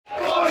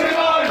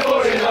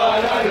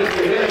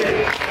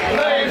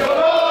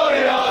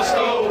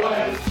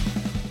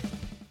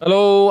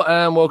Hello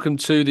and welcome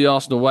to the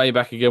Arsenal Way.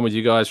 Back again with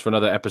you guys for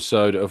another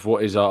episode of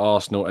what is our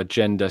Arsenal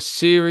Agenda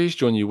series.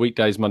 Join you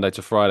weekdays, Monday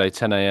to Friday,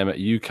 10 a.m. at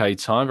UK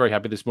time. Very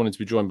happy this morning to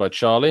be joined by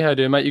Charlie. How you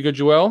doing, mate? You good,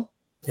 Joel?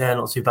 Yeah,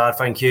 not too bad,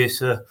 thank you.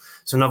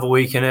 It's another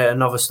week in it,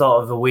 another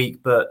start of the week,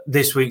 but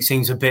this week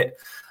seems a bit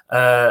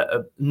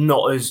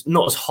not as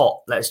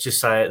hot, let's just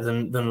say it,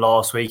 than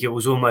last week. It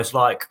was almost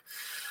like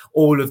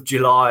all of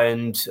July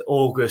and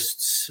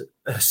August's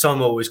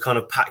summer was kind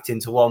of packed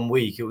into one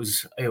week. It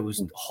was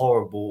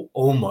horrible,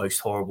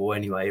 almost horrible.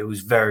 Anyway, it was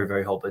very,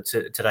 very hot. But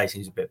today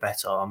seems a bit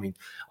better. I mean,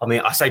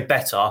 I say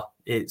better.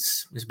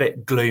 It's a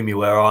bit gloomy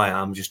where I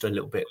am, just a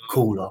little bit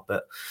cooler.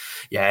 But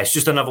yeah, it's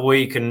just another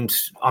week, and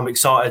I'm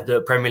excited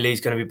that Premier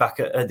League's going to be back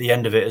at the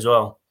end of it as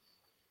well.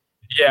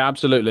 Yeah,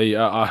 absolutely.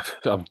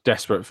 I'm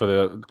desperate for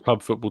the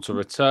club football to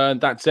return.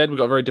 That said, we've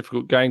got a very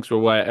difficult game because we're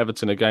away at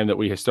Everton, a game that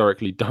we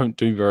historically don't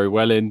do very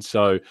well in.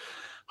 So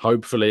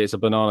hopefully it's a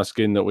banana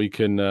skin that we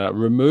can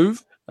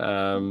remove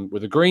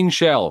with a green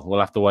shell. We'll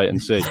have to wait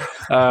and see.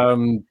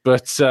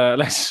 But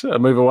let's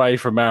move away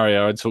from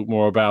Mario and talk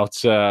more about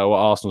what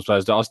Arsenal's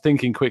players do. I was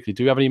thinking quickly,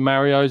 do we have any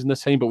Marios in the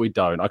team? But we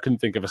don't. I couldn't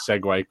think of a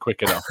segue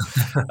quick enough.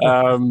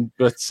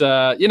 But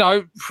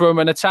from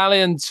an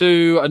Italian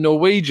to a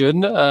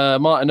Norwegian,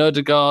 Martin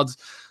Odegaard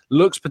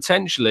looks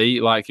potentially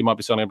like he might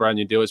be signing a brand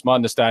new deal. It's my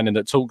understanding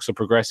that talks are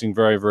progressing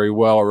very, very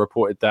well. I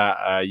reported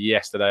that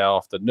yesterday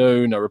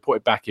afternoon. I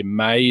reported back in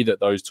May that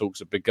those talks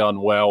have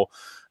begun well.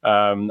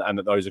 And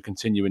that those are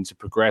continuing to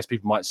progress.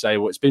 People might say,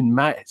 well, it's been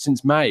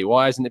since May.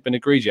 Why hasn't it been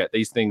agreed yet?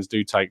 These things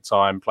do take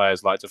time.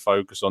 Players like to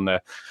focus on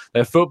their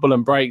football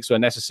and breaks where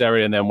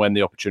necessary. And then when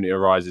the opportunity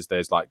arises,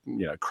 there's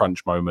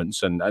crunch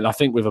moments. And I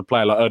think with a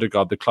player like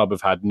Odegaard, the club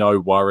have had no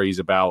worries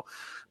about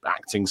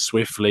acting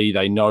swiftly.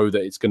 They know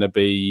that it's going to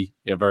be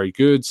very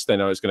good. They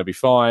know it's going to be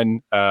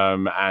fine.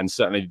 And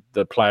certainly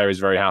the player is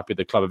very happy.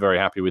 The club are very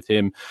happy with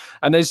him.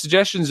 And there's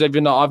suggestions, I've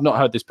not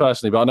heard this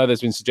personally, but I know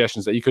there's been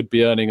suggestions that he could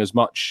be earning as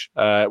much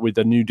with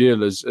the new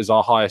deal as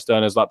our highest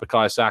earners like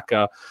Bukayo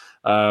Saka.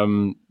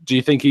 Do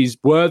you think he's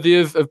worthy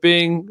of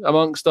being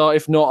amongst our,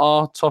 if not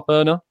our top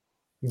earner?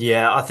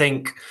 Yeah, I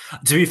think,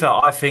 to be fair,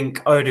 I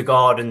think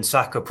Odegaard and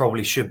Saka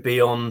probably should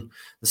be on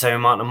the same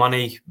amount of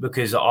money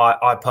because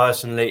I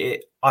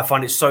personally, I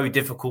find it so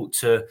difficult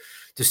to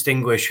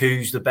distinguish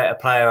who's the better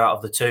player out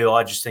of the two.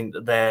 I just think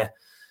that they're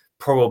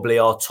probably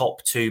our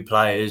top two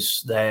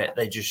players. They're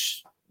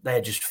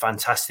just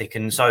fantastic,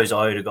 and so is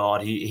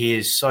Odegaard. He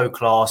is so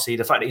classy.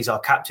 The fact that he's our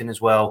captain as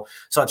well,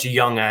 such a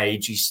young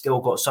age, he's still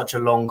got such a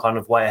long kind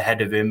of way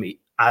ahead of him.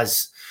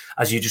 As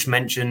you just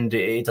mentioned,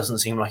 it doesn't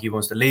seem like he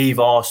wants to leave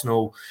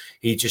Arsenal.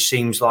 He just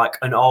seems like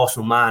an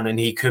Arsenal man, and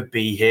he could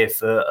be here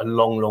for a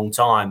long, long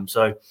time.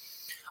 So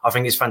I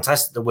think it's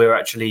fantastic that we're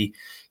actually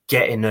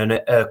getting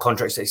a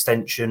contract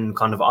extension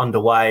kind of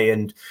underway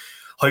and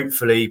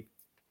hopefully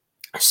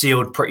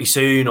sealed pretty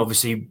soon.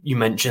 Obviously, you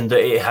mentioned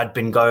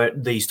that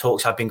these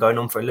talks have been going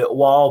on for a little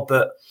while,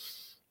 but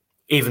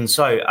even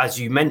so, as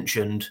you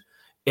mentioned,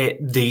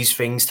 these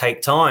things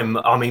take time.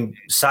 I mean,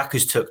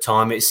 Saka's took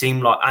time. It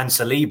seemed like, and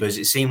Saliba's,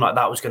 it seemed like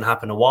that was going to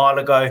happen a while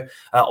ago.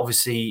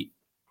 Obviously,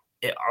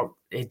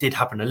 it did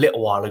happen a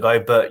little while ago,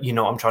 but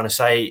I'm trying to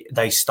say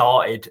they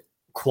started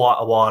quite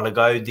a while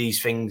ago.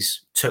 These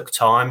things took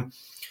time.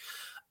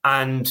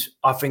 And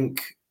I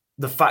think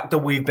the fact that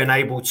we've been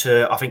able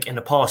to, I think in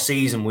the past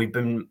season,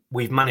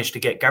 we've managed to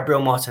get Gabriel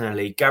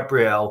Martinelli,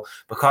 Gabriel,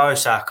 Bukayo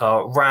Saka,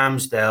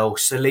 Ramsdale,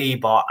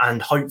 Saliba,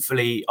 and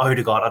hopefully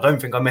Odegaard. I don't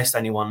think I missed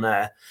anyone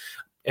there.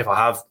 If I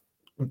have,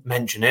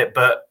 mention it.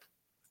 But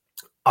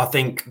I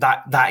think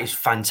that is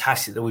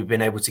fantastic that we've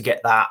been able to get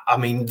that. I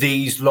mean,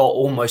 these lot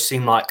almost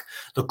seem like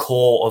the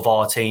core of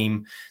our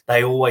team.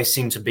 They always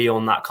seem to be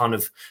on that kind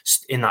of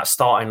in that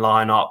starting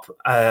lineup.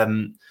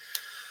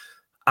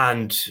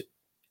 And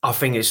I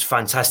think it's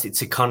fantastic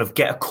to kind of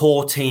get a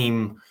core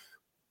team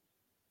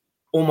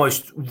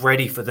almost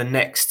ready for the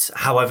next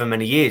however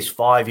many years,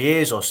 5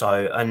 years or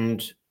so.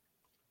 And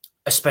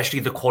especially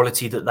the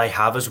quality that they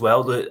have as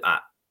well.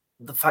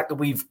 The fact that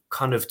we've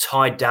kind of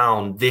tied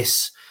down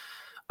this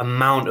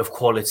amount of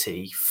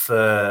quality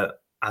for,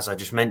 as I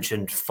just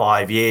mentioned,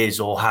 5 years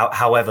or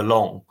however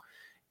long,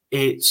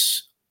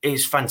 it's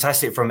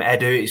fantastic from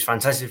Edu. It's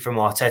fantastic from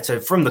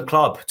Arteta, from the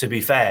club, to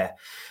be fair.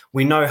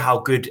 We know how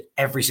good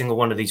every single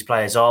one of these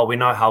players are. We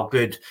know how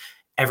good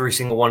every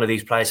single one of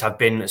these players have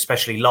been,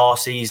 especially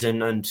last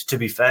season. And to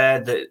be fair,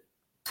 that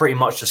pretty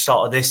much the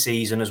start of this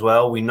season as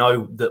well. We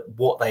know that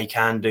what they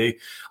can do.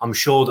 I'm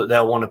sure that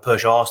they'll want to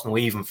push Arsenal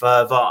even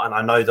further. And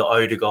I know that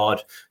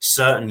Odegaard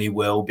certainly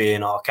will,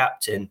 being our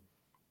captain.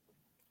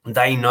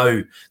 They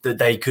know that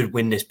they could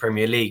win this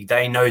Premier League.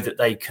 They know that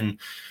they can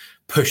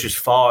push as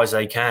far as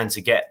they can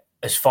to get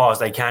as far as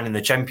they can in the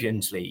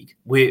Champions League.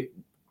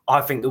 I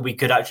think that we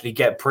could actually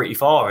get pretty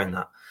far in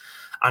that.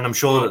 And I'm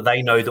sure that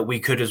they know that we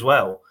could as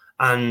well.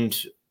 And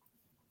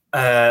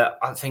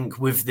I think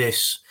with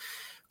this,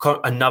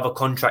 another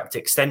contract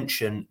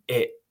extension,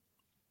 it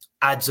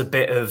adds a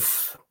bit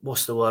of,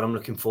 what's the word I'm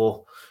looking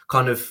for?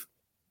 Kind of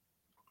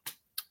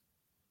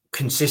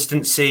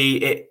consistency.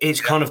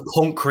 It's kind of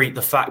concrete.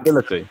 The fact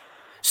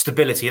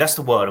stability. That's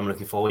the word I'm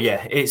looking for.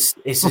 Yeah,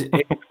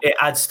 it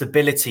adds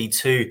stability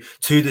to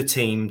the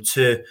team,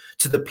 to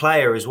the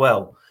player as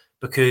well,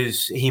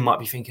 because he might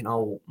be thinking,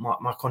 oh,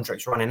 my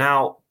contract's running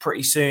out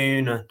pretty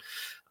soon.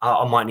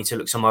 I might need to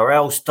look somewhere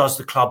else. Does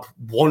the club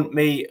want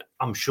me?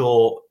 I'm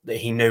sure that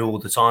he knew all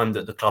the time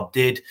that the club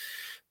did.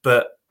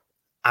 But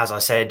as I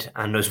said,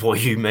 and as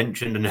what you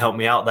mentioned and helped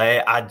me out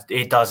there,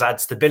 it does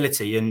add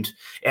stability, and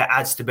it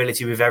adds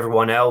stability with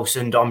everyone else.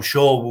 And I'm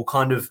sure we'll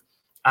kind of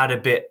add a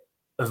bit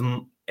of,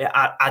 it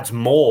adds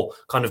more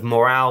kind of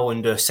morale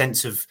and a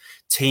sense of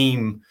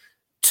team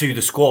to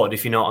the squad,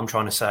 if you know what I'm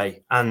trying to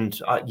say. And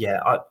I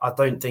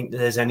don't think that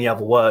there's any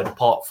other word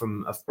apart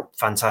from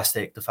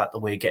fantastic. The fact that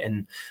we're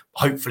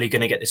hopefully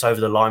going to get this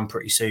over the line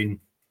pretty soon.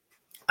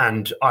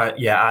 And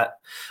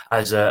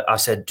as I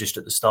said just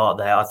at the start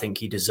there, I think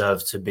he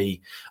deserves to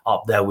be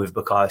up there with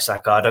Bukayo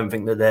Saka. I don't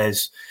think that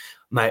there's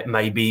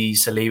maybe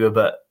Saliba,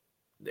 but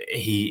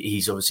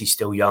he's obviously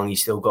still young.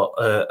 He's still got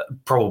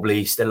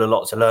probably still a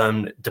lot to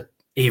learn,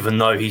 even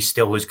though he's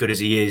still as good as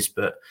he is.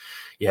 But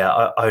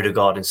yeah,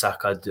 Odegaard and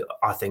Saka,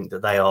 I think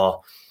that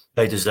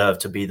they deserve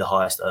to be the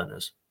highest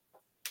earners.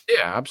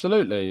 Yeah,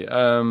 absolutely.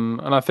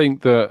 And I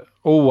think that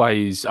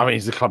always, I mean,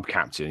 he's the club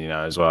captain,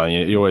 as well.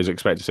 You always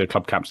expect to see a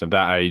club captain of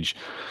that age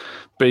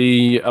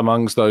be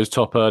amongst those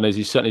top earners.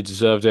 He certainly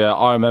deserved it.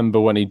 I remember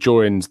when he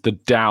joined, the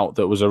doubt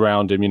that was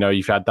around him.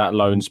 You've had that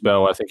loan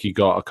spell. I think he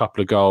got a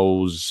couple of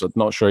goals. I'm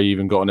not sure he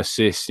even got an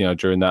assist,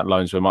 during that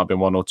loan spell. It might have been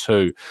one or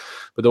two.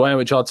 But the way in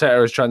which Arteta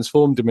has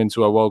transformed him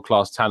into a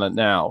world-class talent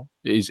now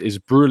is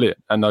brilliant.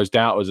 And those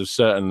doubters have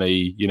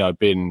certainly,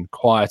 been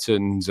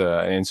quietened,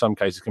 and in some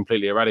cases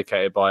completely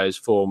eradicated by his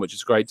form, which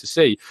is great to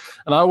see.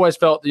 And I always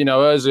felt,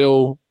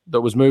 Ozil,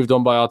 that was moved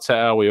on by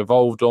Arteta, we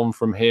evolved on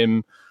from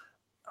him.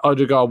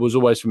 Odegaard was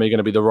always, for me, going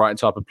to be the right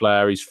type of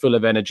player. He's full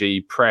of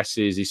energy,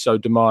 presses. He's so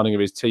demanding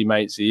of his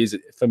teammates. He is,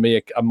 for me,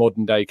 a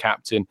modern-day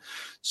captain.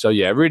 So,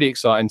 yeah, really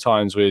exciting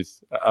times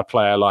with a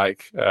player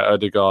like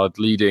Odegaard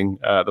leading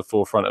the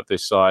forefront of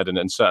this side,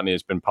 and certainly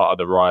has been part of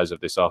the rise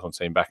of this Arsenal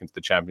team back into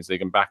the Champions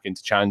League and back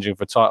into challenging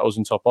for titles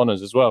and top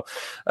honours as well.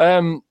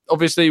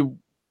 Obviously,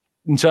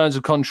 in terms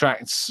of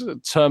contracts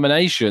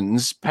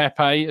terminations,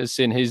 Pepe has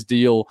seen his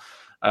deal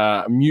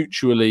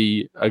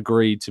mutually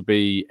agreed to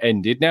be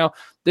ended. Now,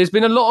 there's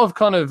been a lot of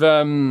kind of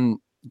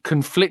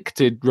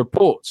conflicted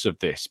reports of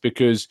this,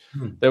 because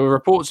there were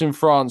reports in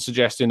France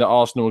suggesting that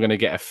Arsenal were going to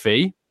get a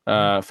fee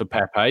for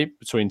Pepe,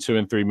 between 2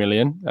 and 3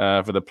 million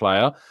for the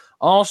player.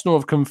 Arsenal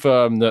have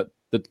confirmed that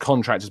the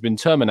contract has been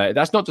terminated.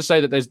 That's not to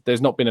say that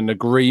there's not been an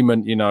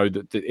agreement,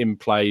 that in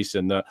place,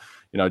 and that,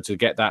 to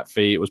get that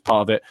fee, it was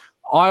part of it.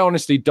 I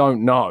honestly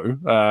don't know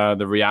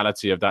the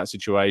reality of that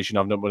situation.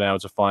 I've not been able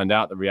to find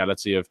out the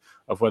reality of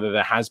whether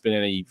there has been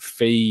any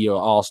fee or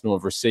Arsenal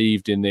have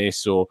received in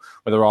this, or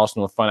whether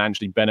Arsenal have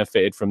financially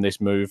benefited from this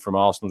move from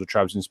Arsenal to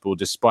Trabzonspor,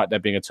 despite there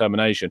being a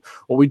termination.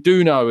 What we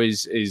do know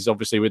is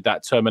obviously with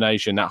that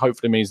termination, that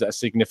hopefully means that a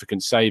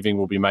significant saving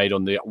will be made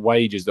on the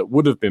wages that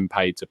would have been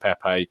paid to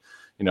Pepe.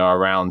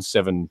 Around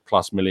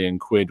 7+ million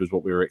quid was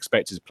what we were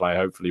expected to play.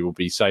 Hopefully we'll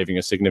be saving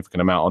a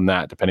significant amount on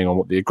that, depending on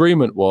what the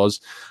agreement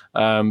was.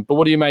 But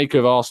what do you make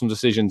of Arsenal's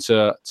decision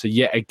to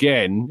yet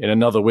again, in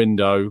another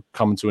window,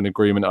 come to an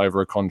agreement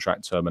over a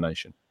contract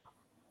termination?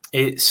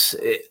 It's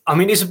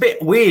a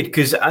bit weird,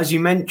 because as you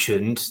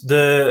mentioned,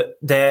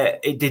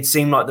 it did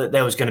seem like that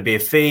there was going to be a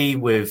fee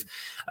with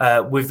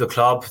the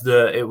club,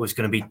 that it was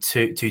going to be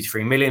 2 to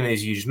 3 million,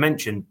 as you just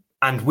mentioned.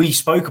 And we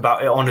spoke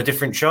about it on a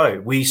different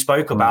show. We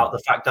spoke about the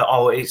fact that,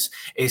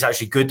 it's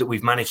actually good that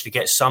we've managed to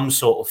get some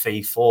sort of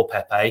fee for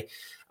Pepe.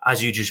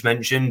 As you just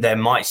mentioned, there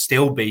might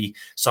still be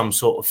some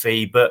sort of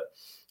fee, but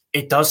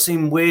it does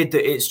seem weird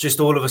that it's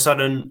just all of a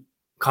sudden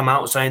come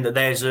out saying that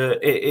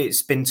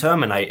it's been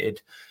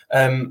terminated.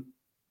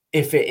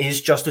 If it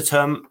is just a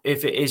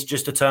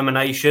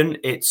termination,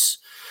 it's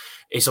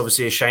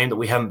obviously a shame that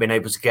we haven't been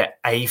able to get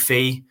a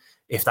fee,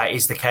 if that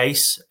is the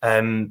case,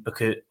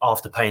 because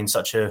after paying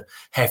such a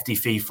hefty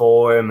fee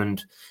for him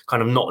and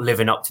kind of not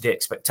living up to the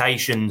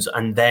expectations,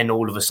 and then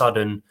all of a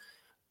sudden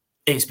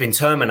it's been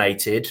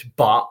terminated.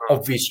 But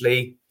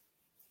obviously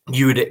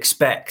you would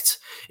expect,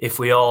 if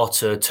we are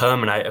to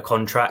terminate a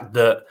contract,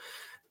 that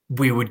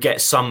we would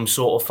get some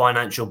sort of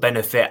financial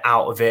benefit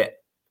out of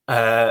it,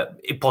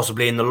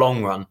 possibly in the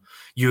long run.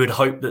 You would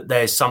hope that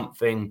there's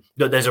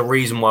a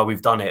reason why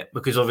we've done it,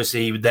 because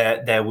obviously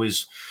there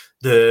was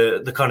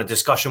the kind of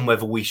discussion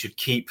whether we should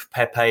keep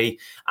Pepe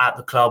at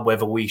the club,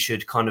 whether we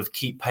should kind of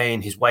keep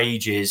paying his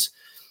wages.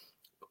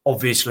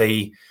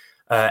 Obviously,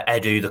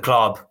 Edu, the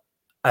club,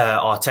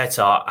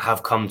 Arteta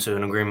have come to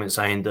an agreement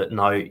saying that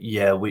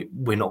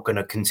we're not going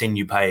to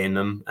continue paying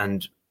them,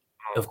 and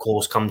of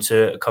course come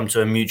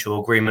to a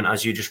mutual agreement,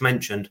 as you just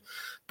mentioned.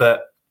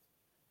 But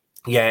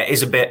yeah, it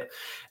is a bit.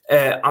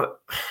 I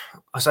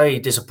say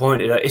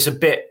disappointed. It's a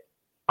bit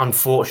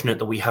unfortunate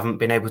that we haven't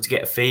been able to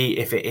get a fee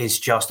if it is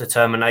just a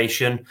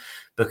termination,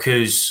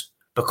 because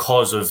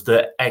because of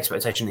the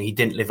expectation that he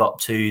didn't live up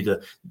to,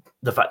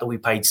 the fact that we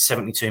paid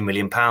 £72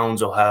 million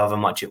or however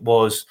much it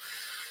was.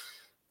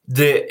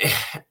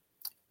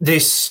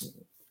 This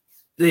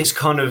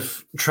kind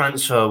of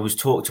transfer was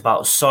talked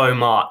about so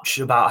much,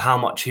 about how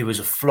much he was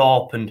a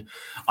flop, and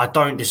I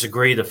don't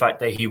disagree the fact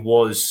that he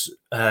was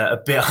a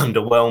bit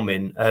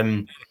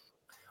underwhelming.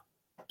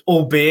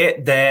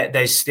 Albeit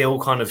there's still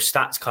kind of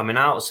stats coming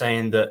out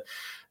saying that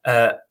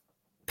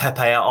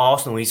Pepe at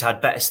Arsenal, he's had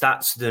better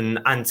stats than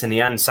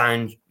Anthony and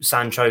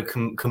Sancho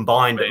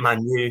combined at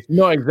Man U.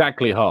 Not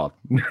exactly hard.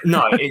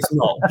 No, it's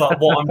not. But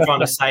what I'm trying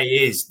to say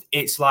is,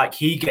 it's like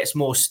he gets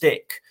more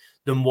stick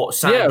than what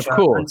Sancho. Yeah, of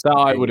course. That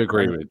I would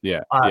agree with.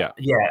 Yeah,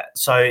 yeah.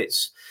 So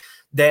it's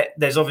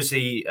there's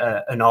obviously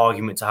an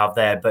argument to have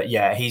there, but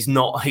yeah, he's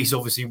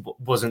obviously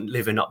wasn't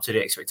living up to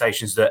the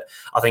expectations that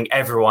I think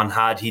everyone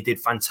had. He did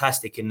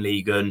fantastic in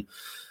Ligue 1,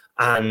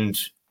 and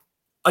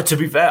to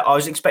be fair, I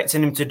was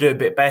expecting him to do a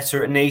bit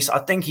better at Nice. I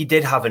think he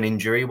did have an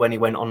injury when he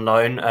went on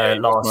loan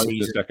last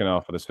season. The second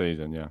half of the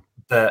season, yeah.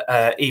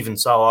 But even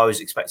so, I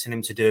was expecting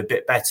him to do a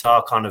bit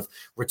better, kind of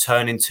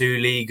returning to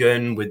Ligue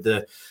 1 with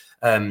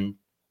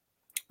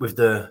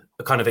the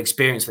kind of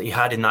experience that he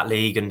had in that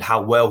league and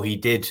how well he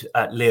did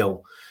at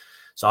Lille.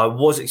 So I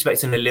was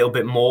expecting a little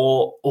bit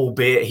more,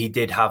 albeit he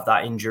did have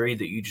that injury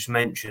that you just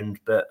mentioned.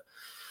 But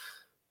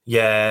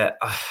yeah,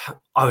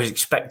 I was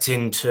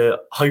expecting to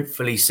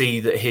hopefully see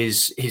that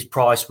his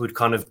price would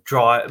kind of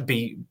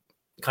be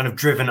kind of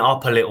driven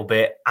up a little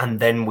bit, and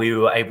then we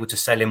were able to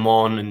sell him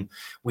on and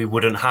we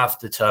wouldn't have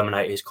to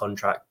terminate his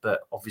contract.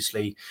 But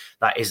obviously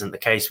that isn't the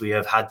case. We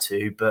have had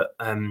to, but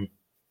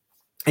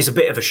it's a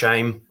bit of a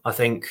shame. I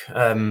think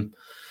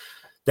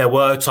there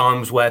were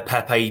times where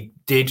Pepe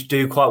did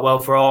do quite well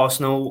for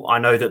Arsenal. I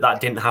know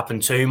that didn't happen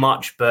too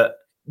much, but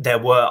there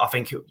were, I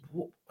think,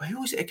 who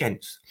was it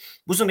against?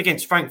 It wasn't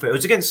against Frankfurt. It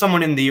was against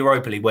someone in the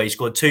Europa League where he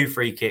scored 2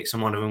 free kicks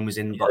and one of them was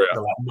in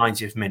the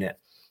 90th minute.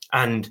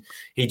 And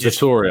he just...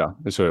 Victoria,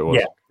 that's who it was.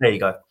 Yeah, there you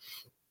go.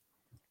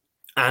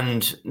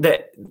 And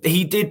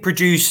he did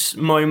produce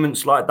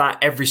moments like that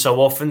every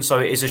so often. So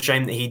it is a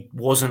shame that he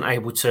wasn't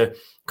able to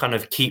kind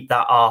of keep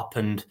that up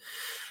and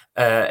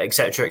et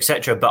cetera, et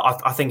cetera.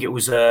 But I think it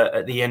was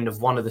at the end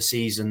of one of the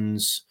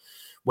seasons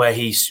where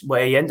he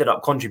ended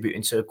up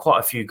contributing to quite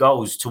a few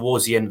goals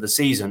towards the end of the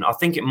season. I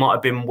think it might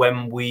have been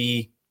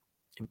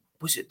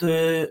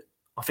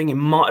I think it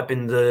might have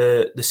been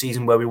the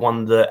season where we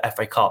won the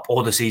FA Cup,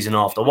 or the season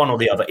after, one or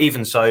the other.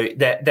 Even so,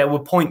 there were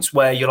points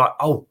where you're like,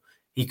 oh,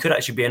 he could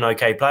actually be an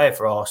okay player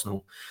for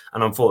Arsenal.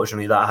 And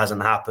unfortunately, that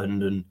hasn't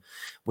happened. And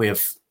we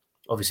have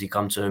obviously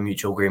come to a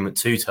mutual agreement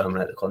to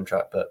terminate the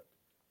contract. But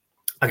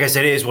I guess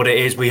it is what it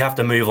is. We have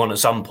to move on at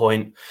some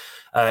point.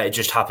 It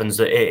just happens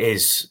that it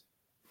is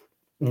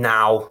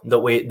now that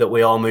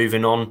we are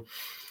moving on.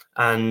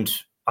 And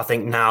I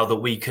think now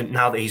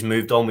that he's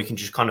moved on, we can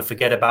just kind of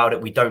forget about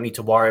it. We don't need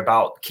to worry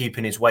about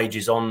keeping his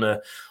wages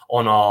on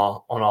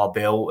our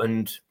bill,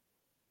 and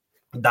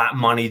that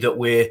money that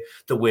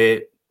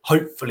we're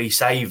hopefully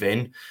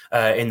saving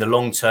in the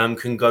long term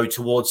can go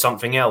towards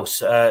something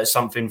else,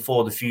 something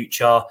for the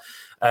future,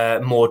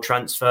 more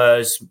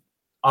transfers,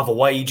 other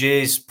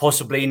wages.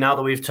 Possibly now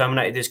that we've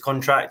terminated this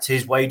contract,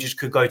 his wages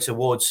could go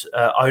towards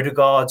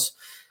Odegaard's.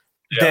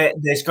 Yeah.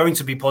 There's going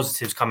to be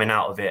positives coming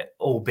out of it,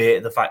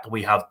 albeit the fact that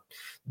we have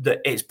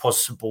that it's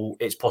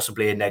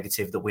possibly a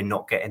negative that we're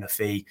not getting a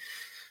fee,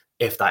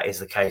 if that is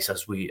the case,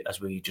 as we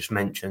just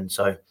mentioned.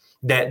 So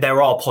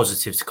there are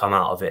positives to come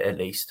out of it, at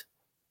least.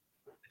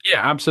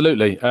 Yeah,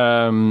 absolutely.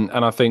 And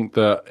I think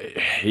that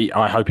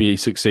I hope he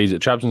succeeds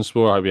at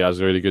Trabzonspor. I hope he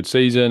has a really good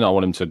season. I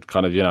want him to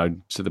kind of,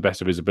 to the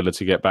best of his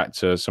ability, get back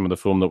to some of the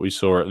form that we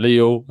saw at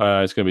Lille.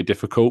 It's going to be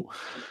difficult.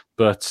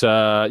 But,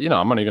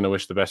 I'm only going to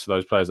wish the best of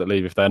those players that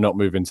leave if they're not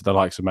moving to the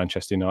likes of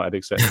Manchester United,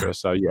 etc.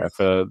 So, yeah,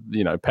 for,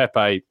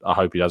 Pepe, I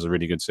hope he does a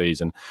really good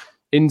season.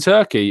 In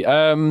Turkey,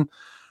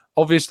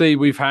 obviously,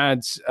 we've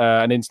had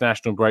an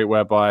international break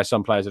whereby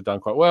some players have done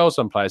quite well,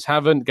 some players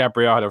haven't.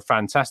 Gabriel had a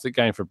fantastic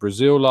game for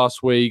Brazil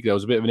last week. There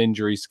was a bit of an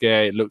injury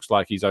scare. It looks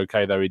like he's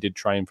okay, though. He did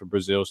train for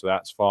Brazil, so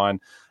that's fine.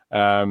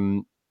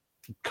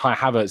 Kai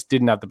Havertz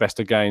didn't have the best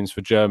of games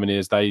for Germany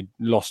as they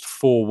lost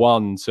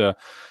 4-1 to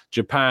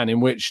Japan,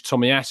 in which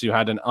Tomiyasu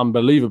had an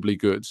unbelievably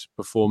good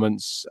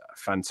performance.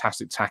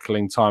 Fantastic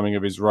tackling, timing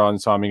of his run,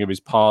 timing of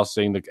his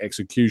passing, the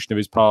execution of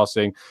his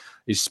passing.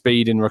 His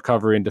speed in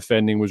recovery and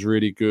defending was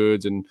really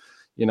good. And,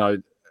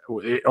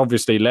 it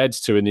obviously led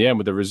to, in the end,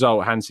 with the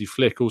result, Hansi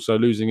Flick also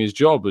losing his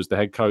job as the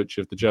head coach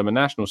of the German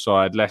national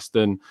side, less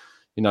than,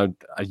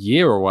 a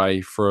year away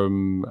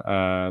from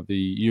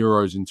the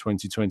Euros in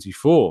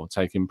 2024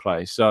 taking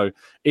place. So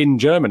in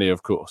Germany,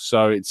 of course.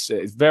 So it's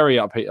very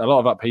a lot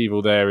of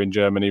upheaval there in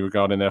Germany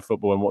regarding their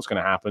football and what's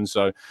going to happen.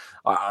 So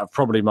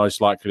probably most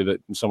likely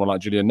that someone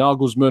like Julian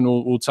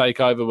Nagelsmann will take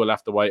over. We'll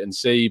have to wait and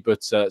see.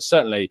 But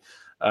certainly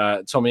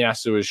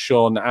Tomiyasu has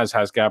shone, as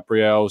has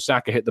Gabriel.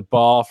 Saka hit the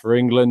bar for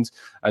England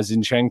as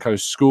Zinchenko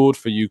scored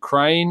for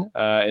Ukraine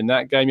in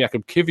that game.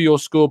 Jakub Kivior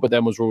scored, but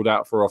then was ruled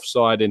out for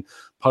offside in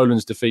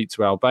Poland's defeat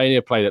to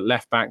Albania, played at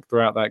left back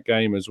throughout that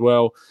game as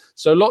well.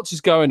 So lots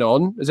is going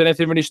on. Has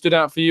anything really stood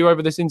out for you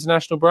over this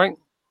international break?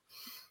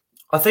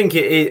 I think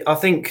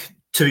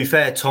to be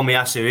fair,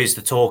 Tomiyasu is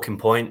the talking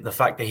point. The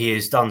fact that he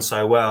has done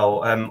so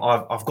well.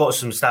 I've got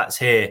some stats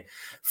here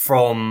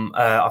from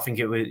I think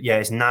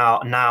it's now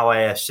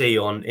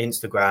AFC on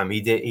Instagram.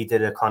 He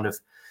did a kind of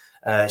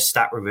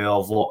stat reveal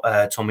of what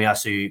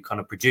Tomiyasu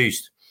kind of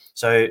produced.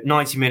 So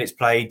 90 minutes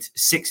played,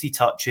 60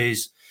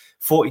 touches,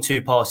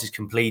 42 passes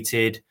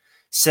completed,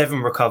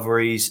 7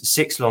 recoveries,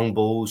 6 long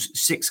balls,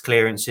 6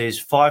 clearances,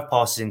 5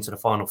 passes into the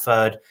final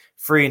third,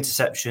 3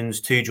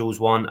 interceptions, 2 duels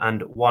won,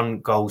 and 1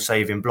 goal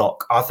saving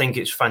block. I think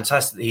it's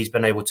fantastic that he's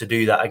been able to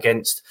do that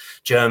against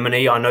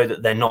Germany. I know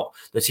that they're not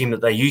the team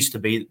that they used to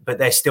be, but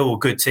they're still a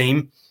good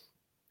team.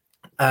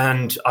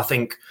 And I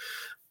think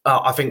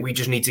we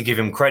just need to give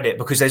him credit,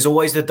 because there's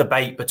always the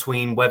debate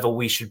between whether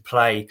we should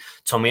play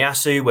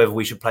Tomiyasu, whether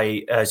we should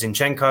play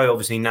Zinchenko,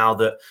 obviously now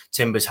that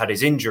Timber's had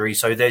his injury.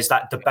 So there's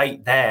that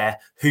debate there,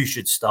 who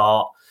should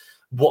start,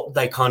 what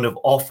they kind of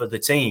offer the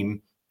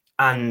team.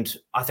 And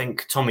I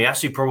think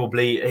Tomiyasu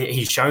probably,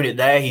 he's shown it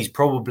there. He's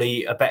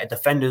probably a better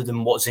defender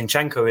than what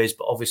Zinchenko is,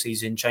 but obviously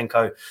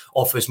Zinchenko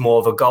offers more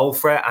of a goal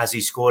threat, as he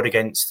scored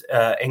against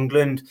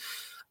England.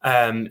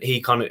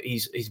 He's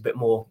a bit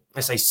more,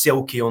 let's say,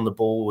 silky on the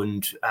ball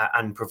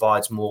and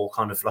provides more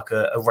kind of like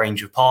a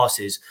range of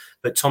passes.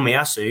 But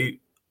Tomiyasu,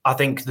 I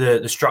think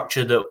the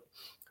structure that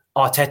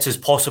Arteta's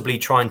possibly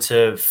trying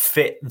to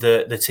fit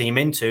the team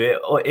into,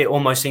 it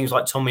almost seems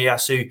like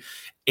Tomiyasu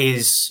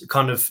is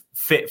kind of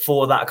fit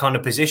for that kind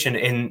of position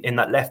in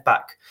that left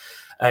back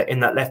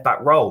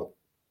role.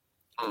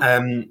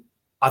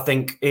 I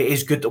think it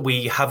is good that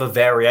we have a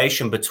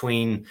variation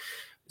between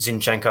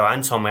Zinchenko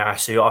and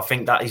Tomiyasu. I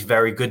think that is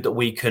very good that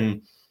we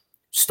can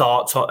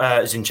start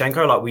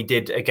Zinchenko like we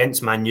did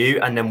against Man U,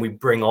 and then we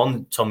bring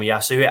on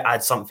Tomiyasu. It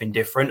adds something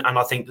different, and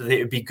I think that it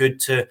would be good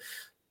to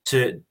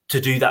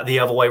do that the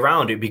other way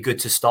around. It'd be good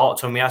to start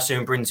Tomiyasu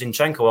and bring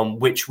Zinchenko on,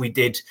 which we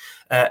did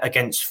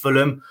against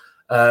Fulham,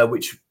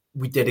 which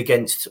we did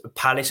against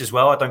Palace as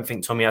well. I don't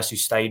think Tomiyasu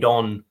stayed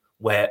on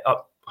where.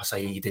 I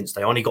say he didn't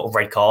stay on. He got a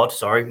red card.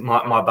 Sorry,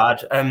 my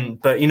bad.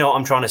 But you know what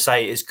I'm trying to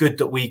say. It's good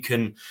that we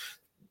can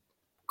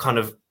kind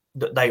of,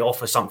 that they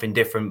offer something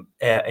different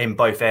in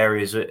both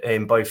areas,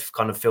 in both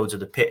kind of fields of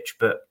the pitch.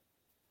 But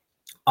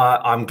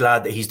I'm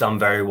glad that he's done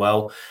very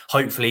well.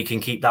 Hopefully he can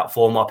keep that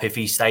form up if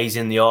he stays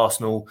in the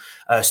Arsenal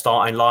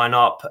starting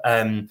lineup.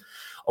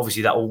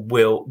 Obviously that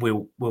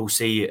we'll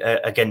see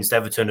against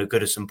Everton at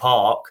Goodison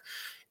Park.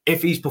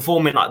 If he's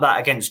performing like that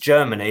against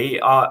Germany,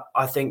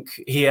 I think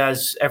he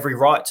has every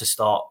right to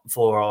start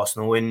for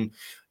Arsenal in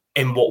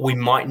what we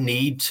might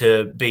need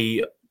to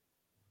be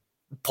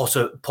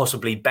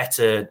possibly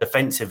better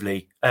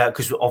defensively,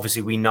 because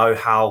obviously we know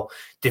how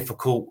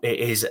difficult it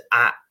is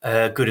at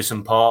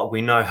Goodison Park.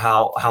 We know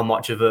how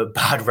much of a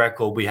bad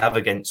record we have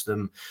against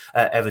them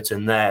at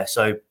Everton there.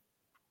 So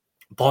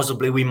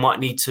possibly we might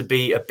need to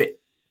be a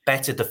bit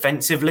better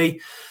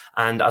defensively.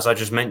 And as I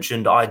just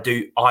mentioned, I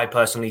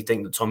personally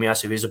think that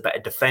Tomiyasu is a better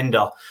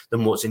defender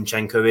than what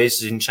Zinchenko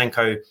is.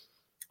 Zinchenko,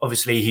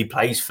 obviously, he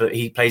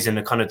plays in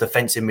a kind of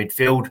defensive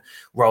midfield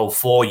role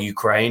for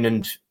Ukraine,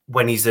 and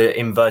when he's an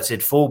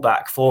inverted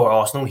fullback for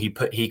Arsenal,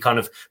 he kind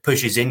of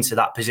pushes into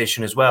that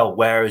position as well.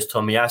 Whereas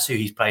Tomiyasu,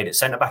 he's played at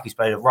centre back, he's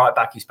played at right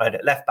back, he's played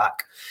at left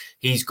back.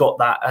 He's got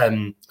that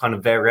kind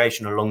of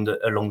variation along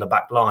the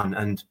back line,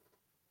 and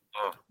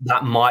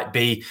that might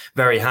be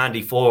very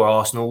handy for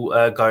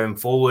Arsenal going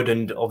forward,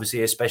 and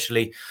obviously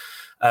especially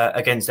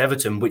against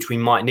Everton, which we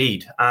might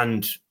need.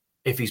 And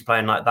if he's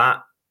playing like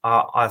that,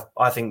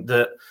 I think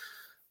that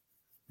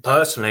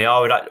personally,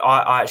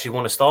 I actually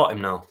want to start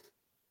him now.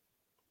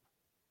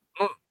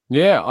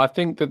 Yeah, I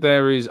think that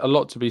there is a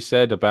lot to be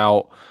said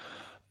about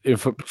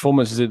if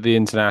performances at the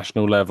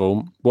international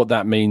level, what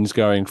that means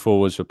going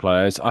forwards for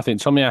players. I think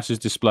Tomiyasu's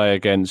display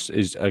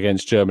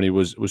against Germany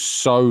was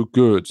so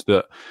good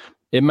that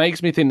it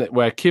makes me think that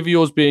where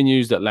Kivior's being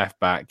used at left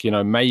back,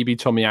 maybe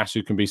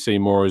Tomiyasu can be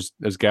seen more as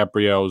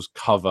Gabriel's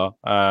cover,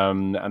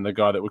 and the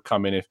guy that would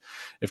come in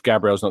if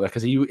Gabriel's not there,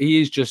 because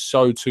he is just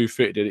so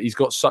two-footed. He's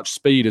got such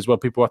speed as well.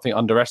 People, I think,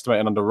 underestimate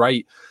and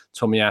underrate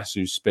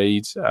Tomiyasu's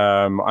speed.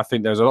 I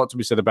think there's a lot to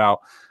be said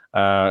about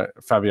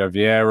Fabio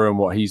Vieira and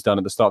what he's done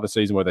at the start of the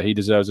season, whether he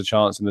deserves a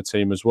chance in the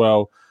team as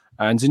well.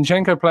 And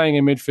Zinchenko playing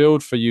in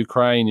midfield for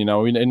Ukraine,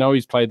 we know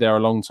he's played there a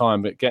long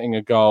time, but getting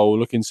a goal,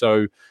 looking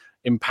so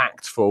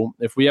impactful.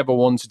 If we ever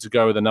wanted to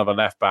go with another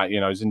left back,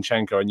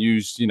 Zinchenko, and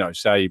use,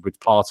 say with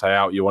Partey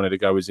out, you wanted to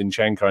go with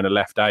Zinchenko in a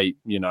left 8,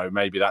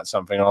 maybe that's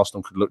something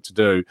Arsenal could look to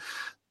do.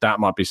 That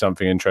might be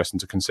something interesting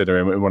to consider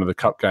in one of the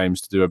cup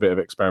games to do a bit of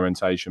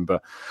experimentation.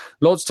 But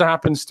lots to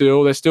happen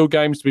still. There's still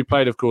games to be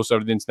played, of course,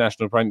 over the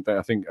international break.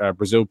 I think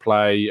Brazil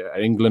play.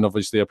 England,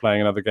 obviously, are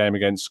playing another game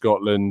against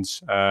Scotland.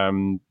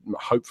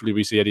 Hopefully,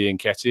 we see Eddie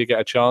Nketiah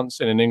get a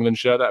chance in an England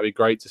shirt. That would be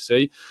great to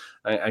see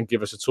and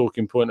give us a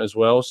talking point as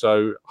well.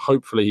 So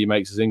hopefully he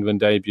makes his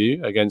England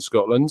debut against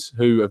Scotland,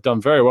 who have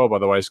done very well, by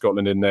the way,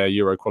 Scotland in their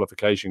Euro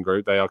qualification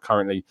group. They are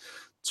currently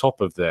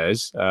top of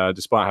theirs,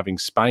 despite having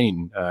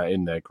Spain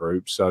in their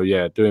group. So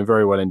yeah, doing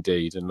very well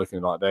indeed, and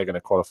looking like they're going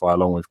to qualify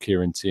along with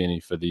Kieran Tierney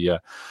for the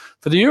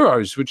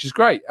Euros, which is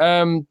great.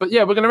 But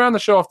yeah, we're going to round the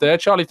show off there.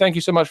 Charlie, thank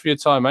you so much for your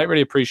time, mate.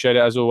 Really appreciate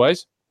it as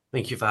always.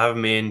 Thank you for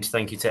having me, and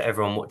thank you to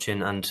everyone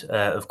watching and,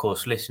 of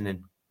course,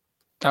 listening.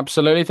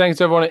 Absolutely. Thanks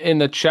to everyone in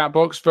the chat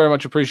box. Very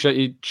much appreciate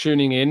you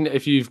tuning in.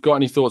 If you've got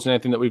any thoughts on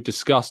anything that we've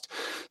discussed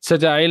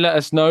today, let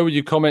us know with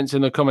your comments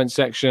in the comment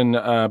section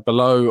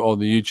below on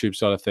the YouTube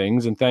side of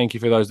things. And thank you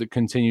for those that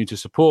continue to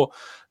support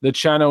the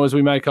channel as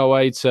we make our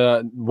way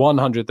to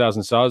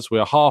 100,000 subs. We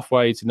are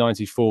halfway to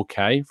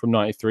 94K from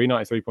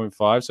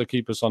 93.5. So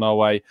keep us on our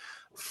way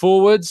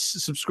forwards,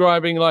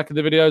 subscribing, liking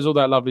the videos, all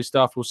that lovely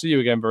stuff. We'll see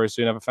you again very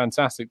soon. Have a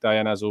fantastic day.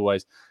 And as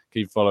always,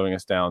 keep following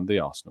us down the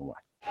Arsenal way.